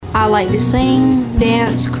I like to sing,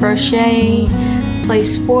 dance, crochet, play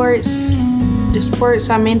sports. The sports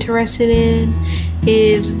I'm interested in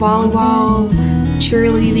is volleyball,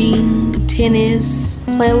 cheerleading, tennis,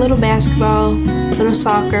 play a little basketball, a little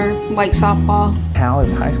soccer, like softball. How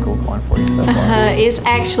is high school going for you so far? It's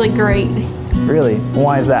actually great. Really?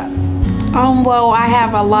 Why is that? Well, I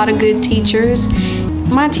have a lot of good teachers.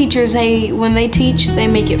 My teachers, when they teach, they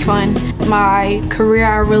make it fun. My career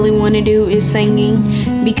I really want to do is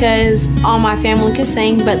singing because all my family can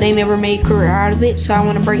sing, but they never made a career out of it, so I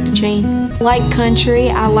want to break the chain. I like country,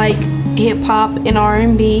 I like hip hop and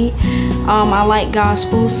R&B. I like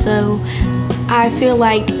gospel, so I feel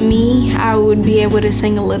like I would be able to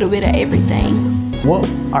sing a little bit of everything. What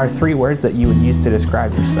are 3 words that you would use to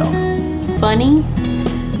describe yourself? Funny,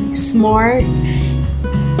 smart,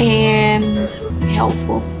 and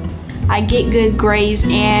helpful. I get good grades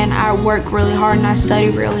and I work really hard and I study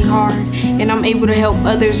really hard, and I'm able to help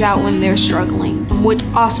others out when they're struggling, which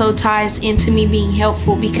also ties into me being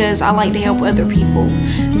helpful because I like to help other people,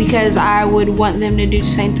 because I would want them to do the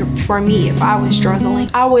same for me if I was struggling.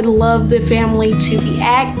 I would love the family to be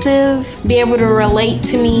active, be able to relate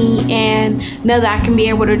to me, and know that I can be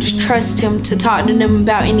able to just trust him to talk to them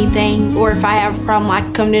about anything, or if I have a problem I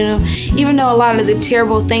can come to them. Even though a lot of the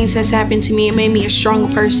terrible things that's happened to me, it made me a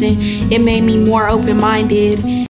stronger person. It made me more open-minded.